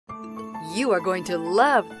You are going to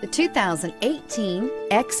love the 2018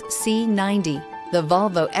 XC90. The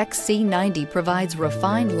Volvo XC90 provides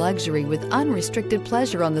refined luxury with unrestricted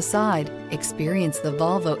pleasure on the side. Experience the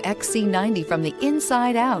Volvo XC90 from the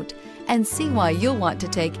inside out and see why you'll want to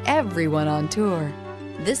take everyone on tour.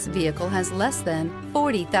 This vehicle has less than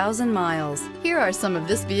 40,000 miles. Here are some of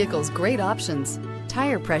this vehicle's great options: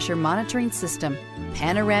 tire pressure monitoring system,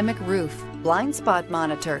 panoramic roof, blind spot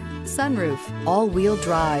monitor, sunroof, all-wheel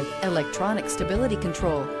drive, electronic stability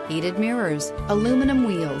control, heated mirrors, aluminum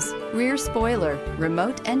wheels, rear spoiler,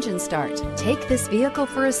 remote engine start. Take this vehicle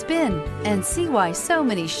for a spin and see why so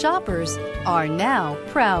many shoppers are now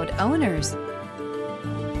proud owners.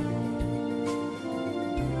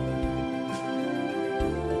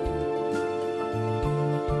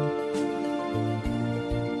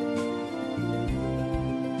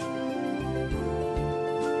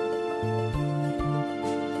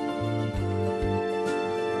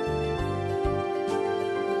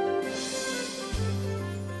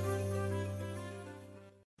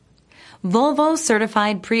 Volvo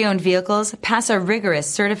certified pre-owned vehicles pass a rigorous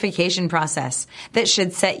certification process that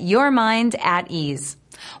should set your mind at ease.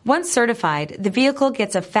 Once certified, the vehicle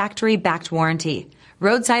gets a factory-backed warranty,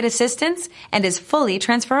 roadside assistance, and is fully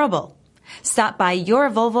transferable. Stop by your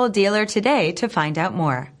Volvo dealer today to find out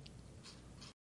more.